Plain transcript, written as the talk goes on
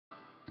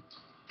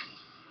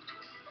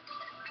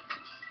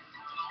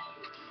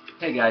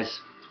Hey guys,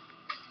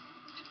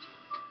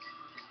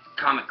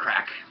 Comic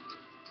Crack,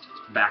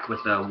 back with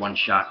a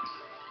one-shot.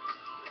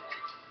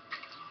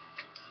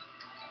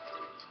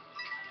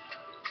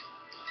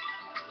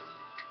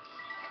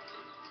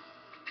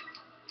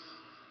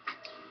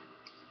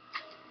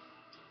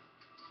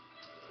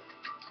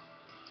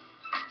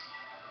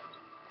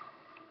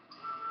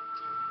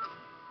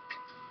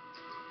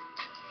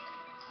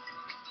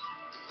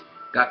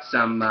 Got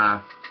some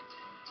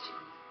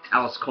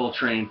Alice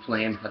Coltrane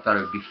playing. I thought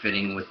it would be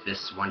fitting with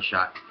this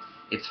one-shot.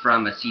 It's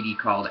from a CD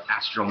called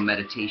Astral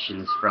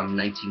Meditations from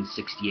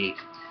 1968,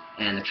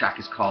 and the track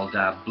is called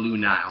Blue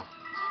Nile.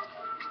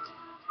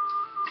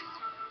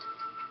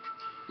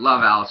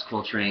 Love Alice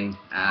Coltrane.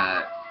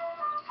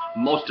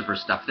 Most of her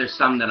stuff. There's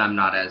some that I'm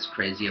not as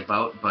crazy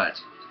about, but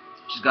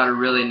she's got a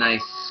really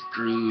nice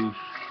groove,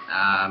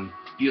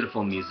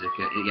 beautiful music.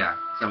 Yeah,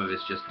 some of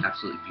it's just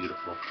absolutely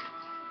beautiful.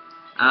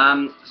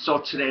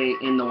 So today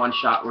in the one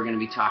shot we're going to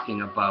be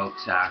talking about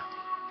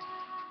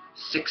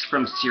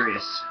From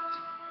Sirius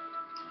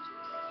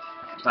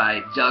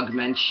by Doug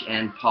Moench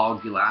and Paul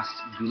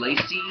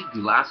Gulacy.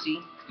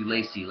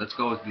 Let's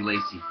go with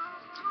Gulacy.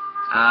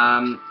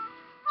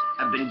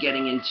 I've been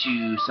getting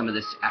into some of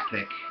this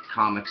Epic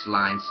Comics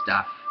line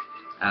stuff.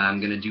 I'm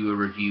going to do a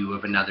review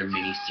of another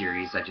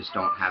mini-series. I just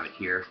don't have it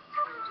here.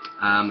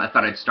 I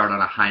thought I'd start on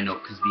a high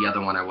note because the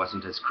other one I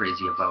wasn't as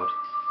crazy about.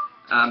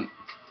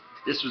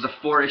 This was a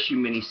 4-issue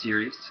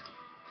miniseries,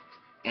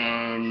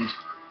 and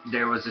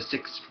there was a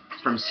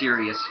From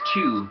Sirius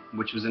 2,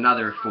 which was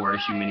another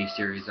 4-issue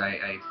miniseries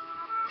I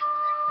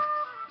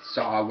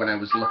saw when I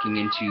was looking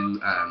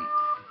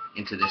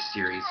into this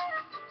series.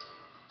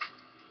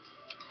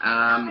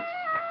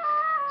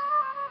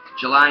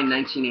 July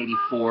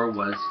 1984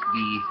 was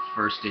the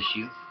first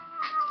issue.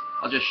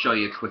 I'll just show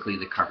you quickly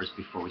the covers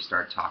before we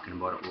start talking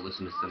about it. We'll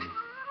listen to some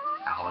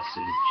Alice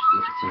and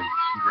look at some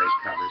great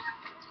covers.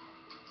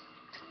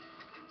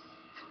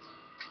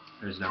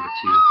 There's number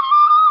 2.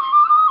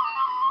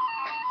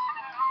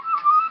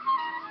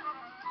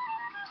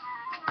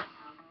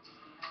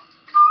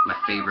 My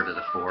favorite of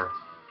the 4.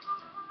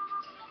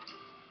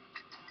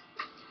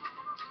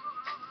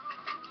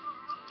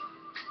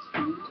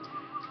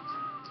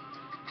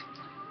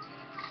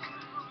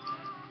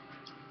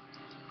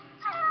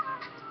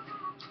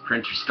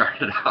 Printer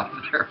started off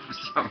there for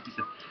some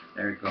reason.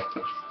 There it goes.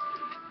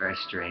 Very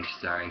strange,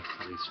 sorry.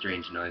 All these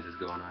strange noises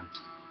going on.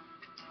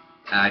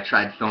 I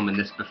tried filming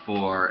this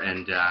before,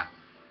 and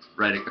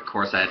right, of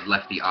course, I had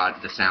left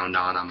the sound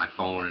on my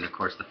phone, and of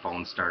course the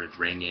phone started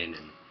ringing,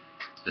 and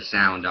the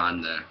sound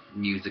on the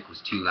music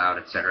was too loud,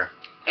 etc.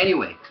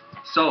 Anyway,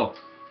 so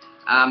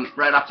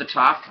right off the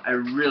top, I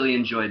really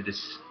enjoyed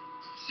this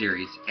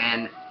series,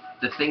 and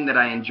the thing that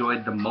I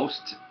enjoyed the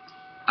most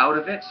out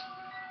of it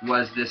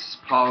was this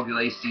Paul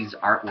Gulacy's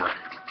artwork.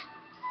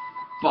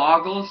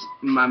 Boggles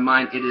my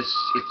mind. It's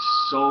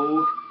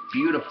so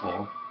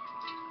beautiful.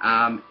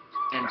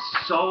 And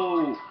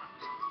so,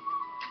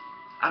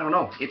 I don't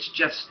know, it's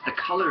just, the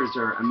colors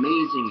are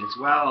amazing as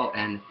well,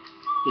 and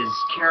his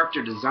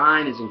character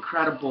design is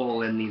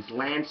incredible, and these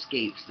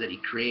landscapes that he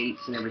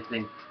creates and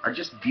everything are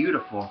just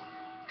beautiful.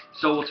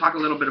 So we'll talk a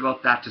little bit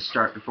about that to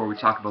start before we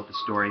talk about the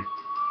story.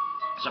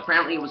 So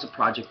apparently it was a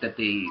project that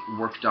they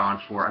worked on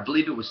for, I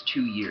believe it was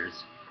 2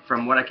 years,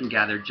 from what I can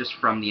gather just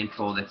from the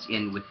info that's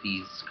in with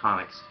these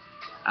comics.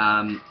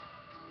 Paul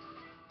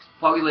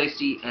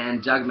Gulacy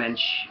and Doug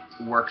Moench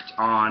worked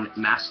on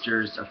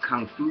Masters of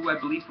Kung Fu, I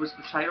believe was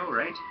the title,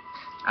 right?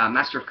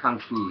 Master of Kung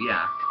Fu,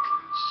 yeah.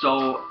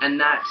 So, and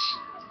that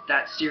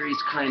series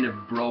kind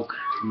of broke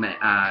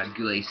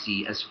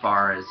Gulacy as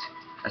far as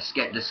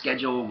the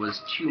schedule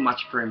was too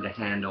much for him to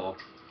handle.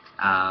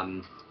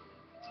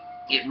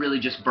 It really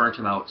just burnt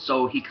him out.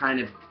 So he kind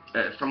of,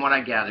 from what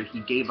I gathered, he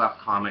gave up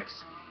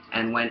comics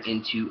and went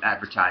into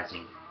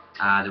advertising.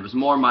 There was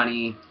more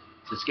money.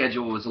 The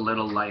schedule was a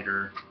little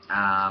lighter.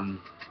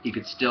 He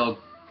could still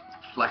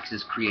flex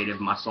his creative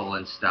muscle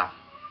and stuff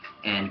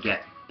and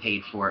get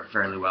paid for it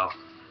fairly well.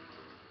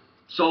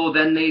 So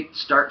then they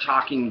start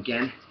talking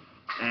again,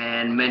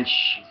 and Moench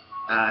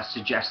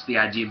suggests the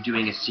idea of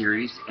doing a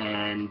series,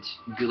 and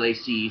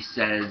Gulacy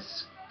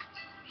says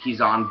he's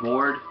on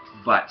board,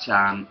 but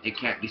it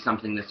can't be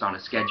something that's on a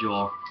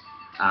schedule.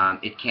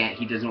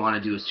 He doesn't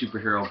want to do a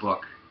superhero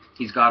book.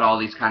 He's got all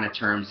these kind of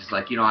terms. It's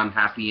like, you know, I'm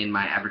happy in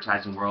my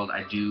advertising world.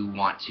 I do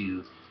want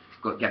to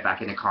get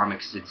back into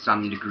comics to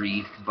some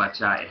degree, but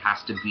it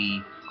has to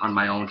be on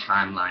my own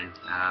timeline.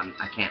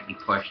 I can't be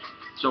pushed.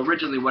 So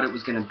originally what it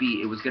was going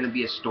to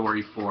be a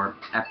story for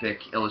Epic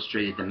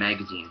Illustrated, the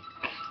magazine.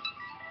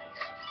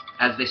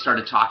 As they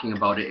started talking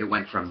about it, it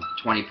went from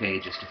 20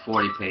 pages to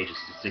 40 pages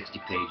to 60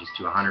 pages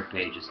to 100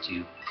 pages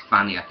to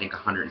finally, I think,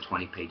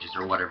 120 pages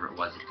or whatever it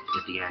was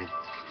at the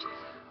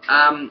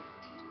end.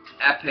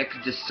 Epic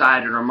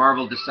decided, or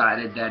Marvel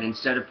decided, that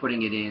instead of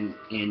putting it in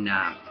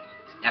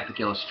Epic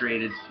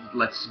Illustrated,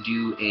 let's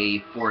do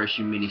a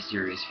 4-issue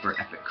miniseries for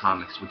Epic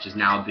Comics, which has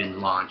now been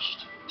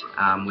launched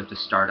with the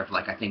start of,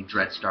 like, I think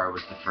Dreadstar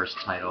was the first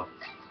title.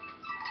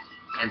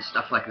 and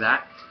stuff like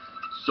that.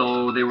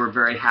 So they were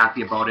very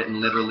happy about it, and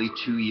literally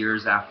 2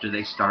 years after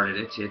they started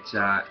it, it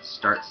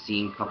starts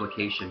seeing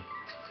publication.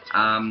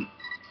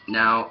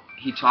 Now,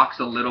 he talks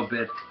a little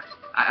bit.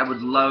 I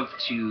would love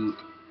to.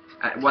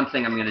 One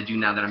thing I'm going to do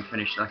now that I'm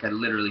finished, like I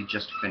literally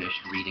just finished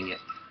reading it,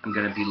 I'm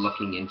going to be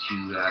looking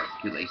into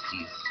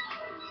Gulacy's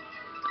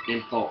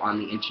info on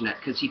the internet,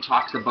 because he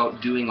talks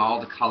about doing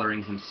all the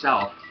coloring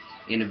himself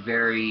in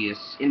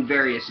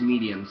various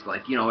mediums,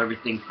 like, you know,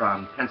 everything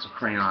from pencil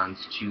crayons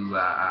to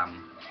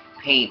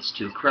paints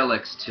to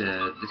acrylics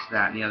to this,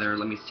 that, and the other.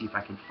 Let me see if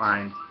I can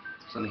find.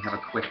 So let me have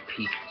a quick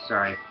peek.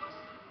 Sorry.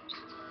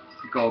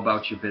 Go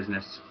about your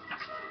business.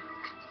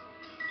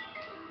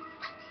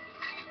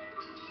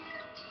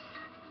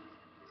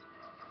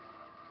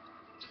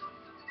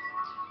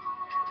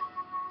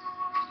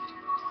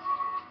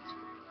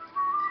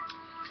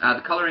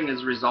 The coloring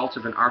is a result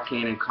of an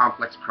arcane and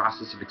complex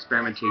process of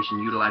experimentation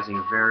utilizing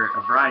a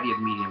variety of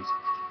mediums,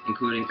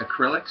 including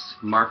acrylics,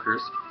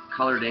 markers,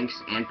 colored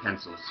inks, and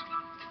pencils.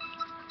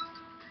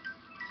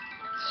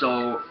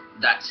 So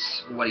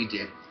that's what he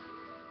did.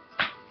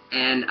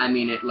 And I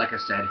mean, it, like I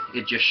said,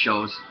 it just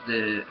shows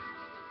the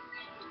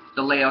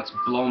layouts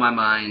blow my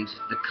mind,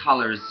 the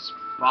colors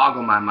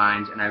boggle my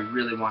mind, and I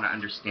really want to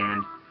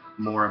understand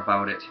more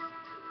about it.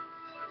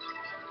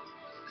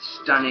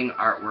 Stunning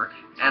artwork,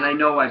 and I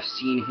know I've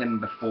seen him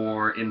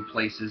before in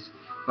places,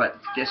 but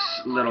this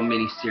little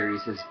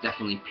mini-series has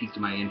definitely piqued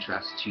my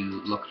interest to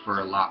look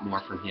for a lot more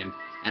from him.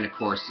 And of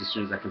course, as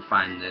soon as I can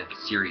find the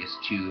Sirius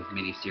 2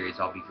 mini-series,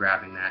 I'll be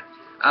grabbing that.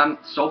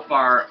 So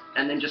far,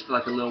 and then just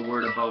like a little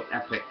word about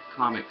Epic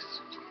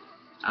Comics.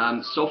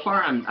 So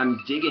far, I'm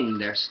digging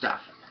their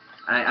stuff.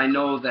 I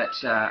know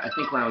that, I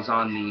think when I was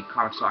on the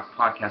Comic Talk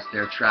podcast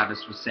there,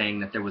 Travis was saying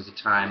that there was a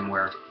time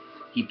where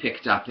he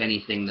picked up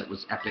anything that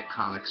was Epic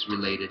Comics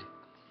related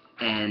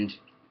and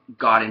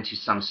got into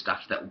some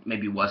stuff that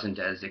maybe wasn't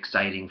as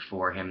exciting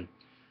for him.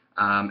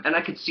 And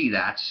I could see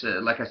that.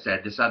 Like I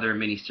said, this other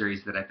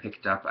miniseries that I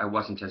picked up, I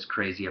wasn't as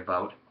crazy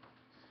about.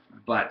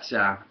 But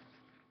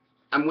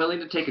I'm willing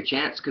to take a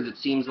chance, because it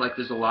seems like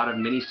there's a lot of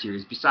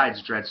miniseries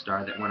besides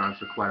Dreadstar that went on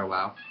for quite a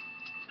while.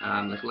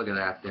 Like, look at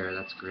that there.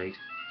 That's great.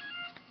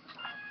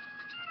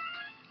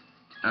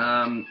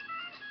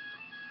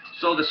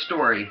 So the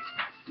story.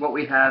 What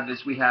we have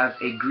is we have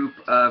a group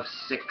of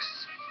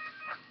 6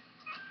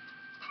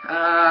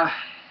 I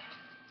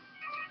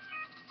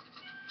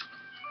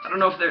don't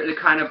know if they're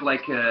kind of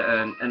like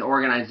an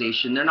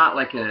organization. They're not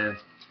like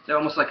they're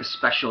almost like a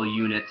special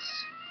units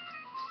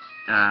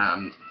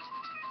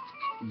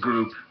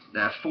group.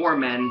 4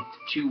 men,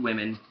 2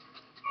 women,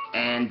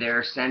 and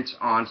they're sent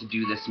on to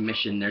do this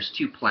mission. There's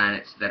 2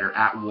 planets that are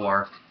at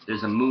war.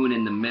 There's a moon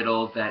in the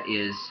middle that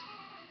is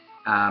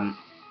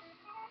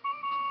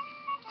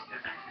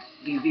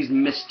these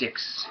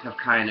mystics have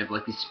kind of,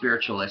 like these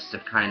spiritualists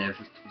have kind of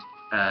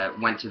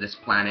went to this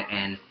planet,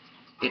 and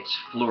it's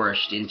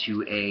flourished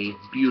into a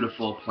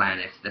beautiful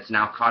planet that's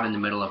now caught in the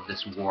middle of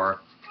this war.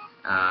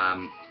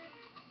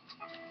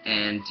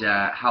 And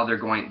how they're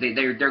going,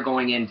 they're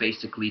going in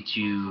basically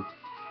to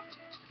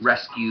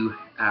rescue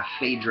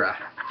Phaedra,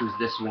 who's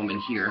this woman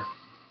here.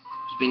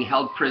 She's being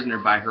held prisoner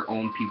by her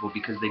own people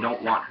because they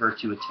don't want her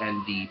to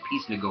attend the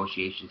peace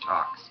negotiation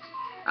talks.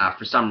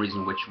 For some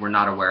reason which we're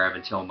not aware of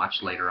until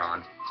much later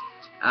on.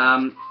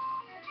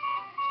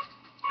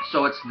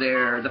 So it's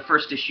the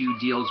first issue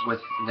deals with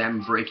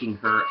them breaking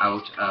her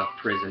out of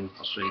prison.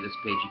 I'll show you this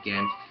page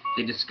again.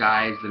 They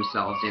disguise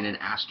themselves in an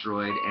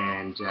asteroid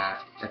and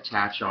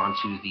attach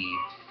onto the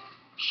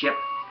ship.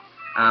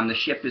 The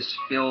ship is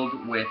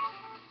filled with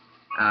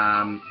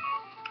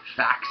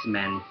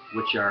faxmen,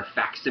 which are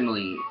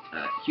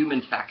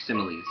human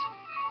facsimiles.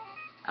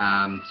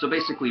 So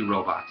basically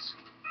robots.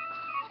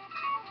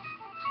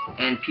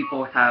 And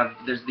people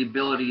there's the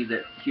ability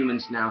that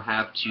humans now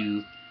have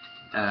to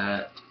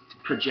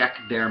project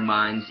their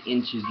minds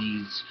into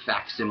these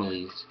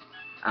facsimiles.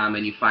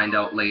 And you find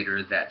out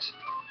later that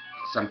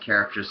some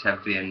characters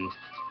have been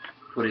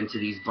put into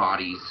these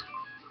bodies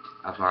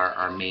of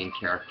our main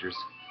characters.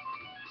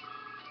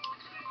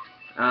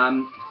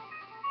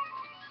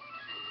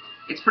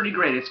 It's pretty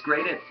great.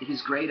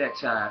 He's great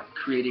at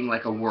creating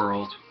like a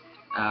world.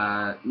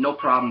 No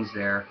problems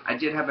there. I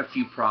did have a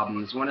few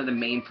problems. One of the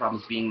main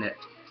problems being that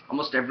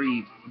almost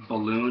every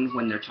balloon,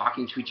 when they're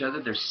talking to each other,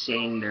 they're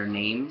saying their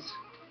names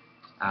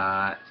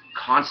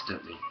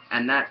constantly.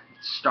 And that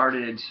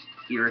started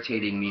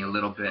irritating me a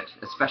little bit,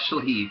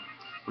 especially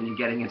when you're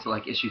getting into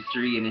like issue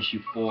 3 and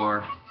issue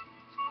 4.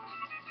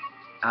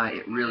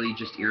 It really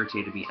just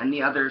irritated me. And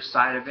the other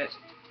side of it,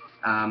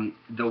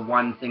 the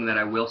one thing that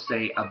I will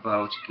say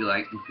about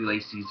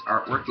Gulacy's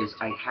artwork is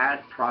I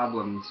had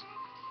problems,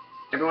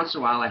 every once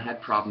in a while I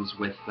had problems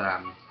with,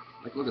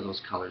 like look at those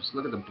colors,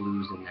 look at the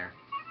blues in there.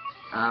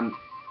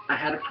 I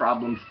had a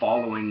problem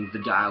following the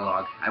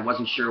dialogue. I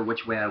wasn't sure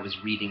which way I was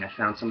reading. I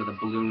found some of the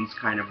balloons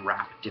kind of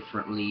wrapped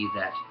differently,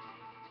 that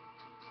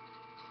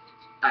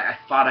I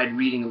thought I'd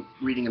reading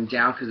them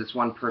down because it's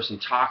one person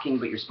talking,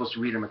 but you're supposed to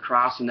read them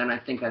across, and then I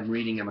think I'm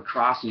reading them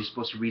across and you're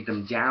supposed to read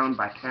them down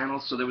by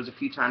panels, so there was a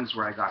few times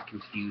where I got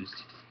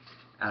confused.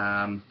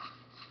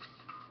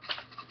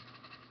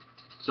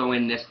 So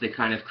in this, they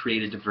kind of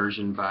create a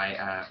diversion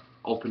by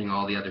opening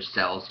all the other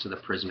cells to the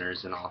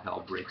prisoners, and all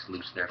hell breaks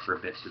loose there for a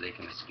bit so they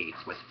can escape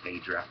with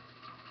Phaedra.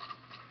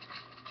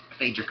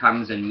 Phaedra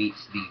comes and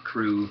meets the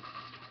crew,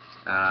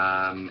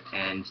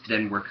 and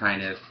then we're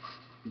kind of,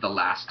 the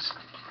last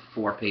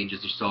 4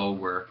 pages or so,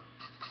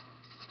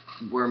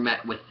 we're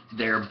met with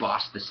their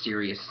boss, the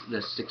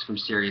Six from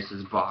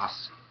Sirius's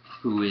boss,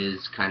 who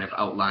is kind of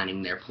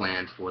outlining their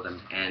plan for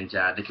them, and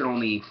they can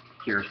only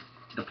hear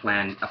the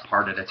plan a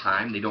part at a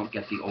time. They don't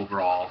get the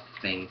overall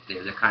thing.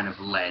 They're kind of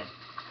led.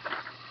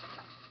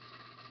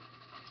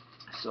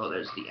 So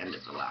there's the end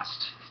of the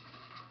last.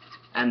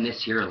 And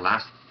this here, the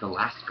last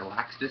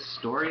Galactus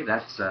story,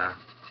 that's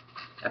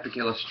Epic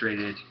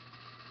Illustrated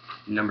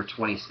number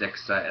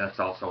 26. That's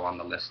also on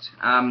the list.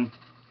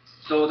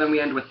 So then we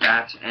end with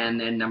that, and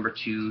then number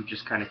 2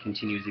 just kind of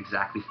continues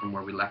exactly from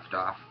where we left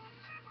off.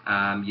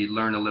 You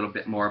learn a little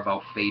bit more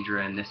about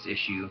Phaedra in this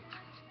issue.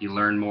 You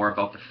learn more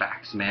about the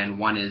Fax Man.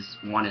 One is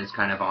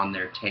kind of on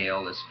their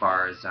tail as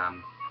far as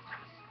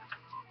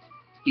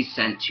he's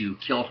sent to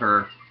kill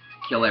her,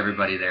 kill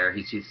everybody there.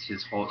 He's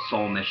his whole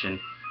sole mission.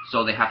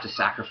 So they have to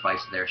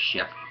sacrifice their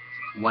ship.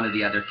 One of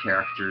the other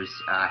characters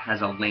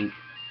has a link.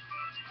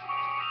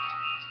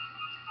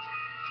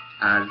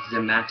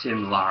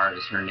 Zematin Lar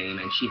is her name,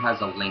 and she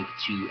has a link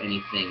to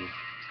anything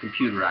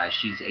computerized.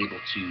 She's able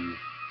to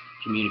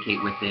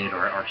communicate with it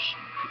or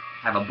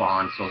have a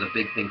bond. So the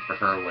big thing for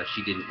her was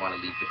she didn't want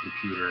to leave the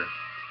computer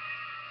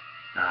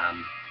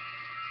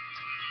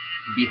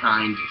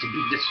behind to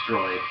be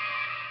destroyed.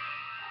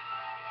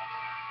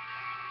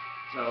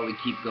 So we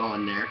keep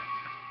going there.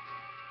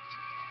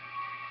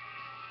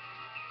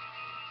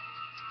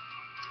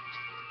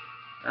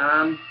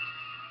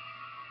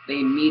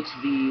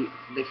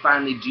 They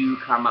finally do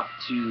come up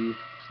to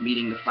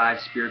meeting the 5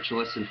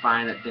 spiritualists and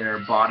find that their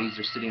bodies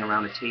are sitting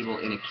around a table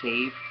in a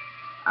cave,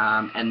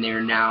 and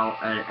they're now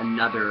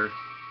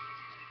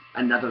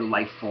another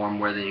life form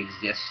where they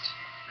exist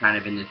kind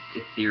of in the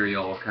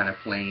ethereal kind of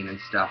plane and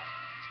stuff.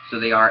 So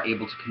they are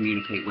able to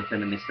communicate with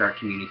them, and they start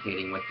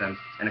communicating with them.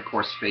 And of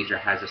course, Phaedra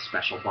has a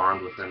special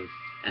bond with them,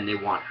 and they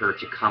want her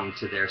to come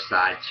to their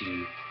side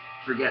to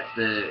forget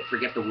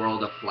the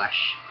world of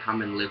flesh,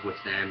 come and live with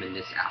them in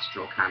this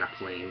astral kind of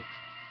plane.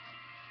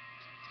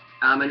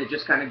 And it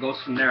just kind of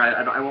goes from there.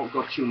 I won't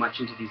go too much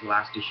into these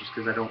last issues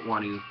because I don't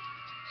want to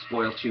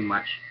spoil too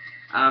much.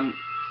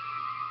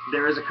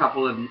 There is a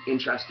couple of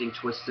interesting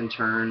twists and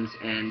turns,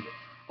 and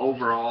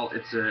overall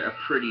it's a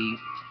pretty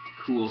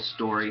cool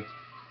story.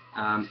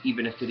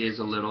 Even if it is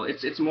a little,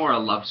 it's more a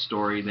love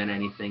story than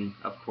anything,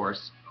 of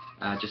course,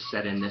 just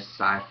set in this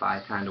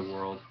sci-fi kind of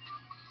world.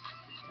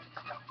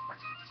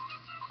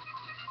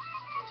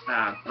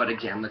 But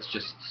again, let's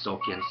just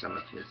soak in some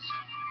of his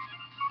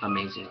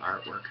amazing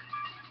artwork.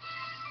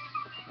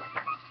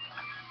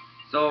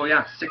 So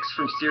yeah, Six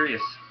from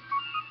Sirius.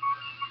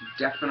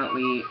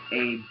 Definitely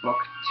a book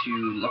to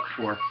look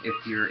for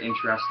if you're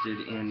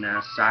interested in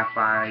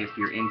sci-fi, if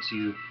you're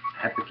into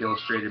Epic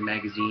Illustrated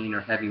magazine or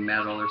heavy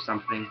metal or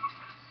something.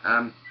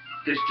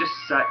 There's just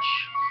such,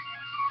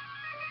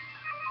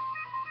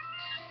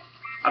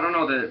 I don't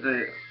know,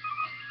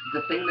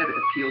 the thing that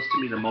appeals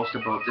to me the most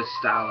about this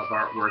style of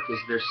artwork is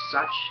there's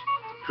such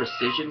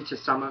precision to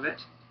some of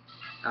it.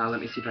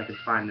 Let me see if I can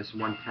find this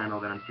one panel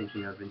that I'm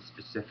thinking of in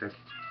specific.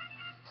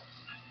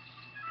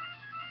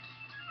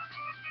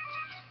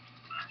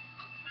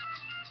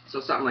 So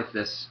something like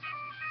this.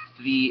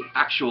 The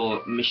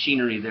actual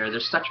machinery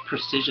there's such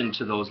precision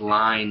to those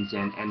lines,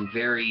 and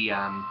very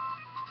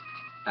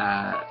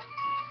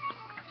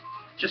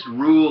just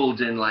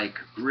ruled and like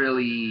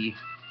really,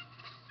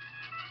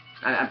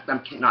 I'm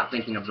not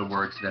thinking of the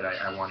words that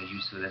I want to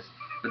use for this,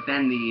 but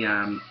then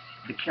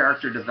the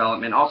character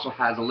development also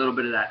has a little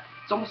bit of that.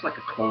 It's almost like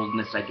a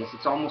coldness, I guess.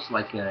 It's almost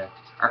like a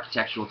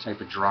architectural type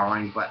of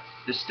drawing, but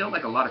there's still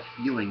like a lot of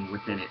feeling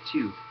within it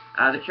too.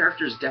 The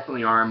characters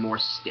definitely are more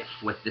stiff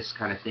with this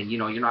kind of thing. You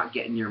know, you're not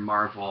getting your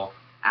Marvel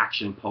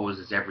action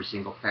poses every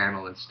single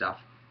panel and stuff.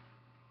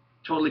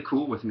 Totally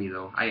cool with me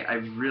though. I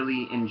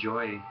really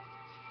enjoy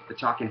the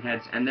talking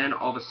heads. And then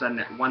all of a sudden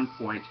at one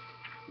point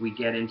we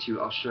get into,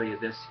 I'll show you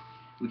this,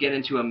 we get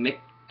into a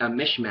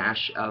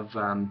mishmash of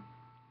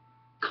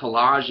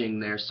collaging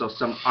there. So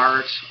some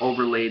art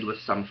overlaid with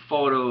some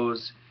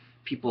photos,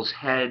 people's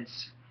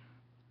heads.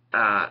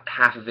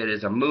 Half of it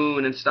is a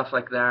moon and stuff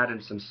like that,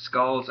 and some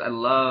skulls. I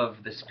love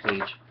this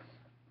page.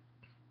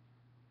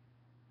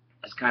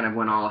 It's kind of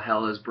when all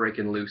hell is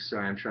breaking loose.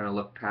 Sorry, I'm trying to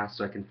look past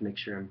so I can make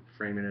sure I'm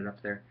framing it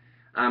up there.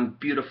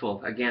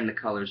 Beautiful. Again, the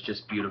color's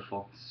just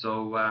beautiful.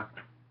 So,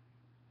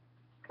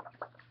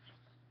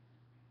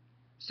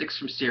 Six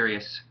from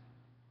Sirius.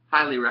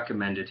 Highly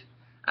recommended.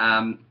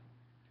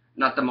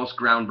 Not the most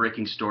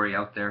groundbreaking story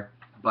out there,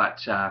 but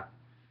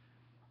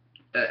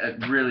a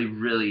really,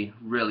 really,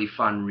 really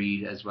fun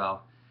read as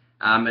well.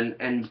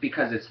 And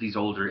because it's these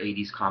older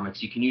 80s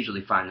comics, you can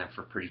usually find them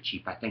for pretty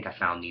cheap. I think I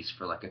found these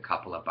for like a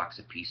couple of bucks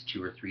a piece,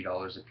 $2 or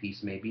 $3 a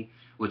piece maybe,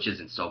 which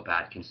isn't so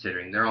bad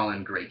considering they're all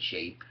in great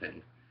shape.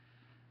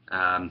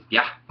 And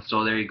yeah,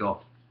 so there you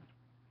go.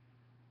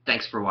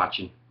 Thanks for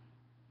watching.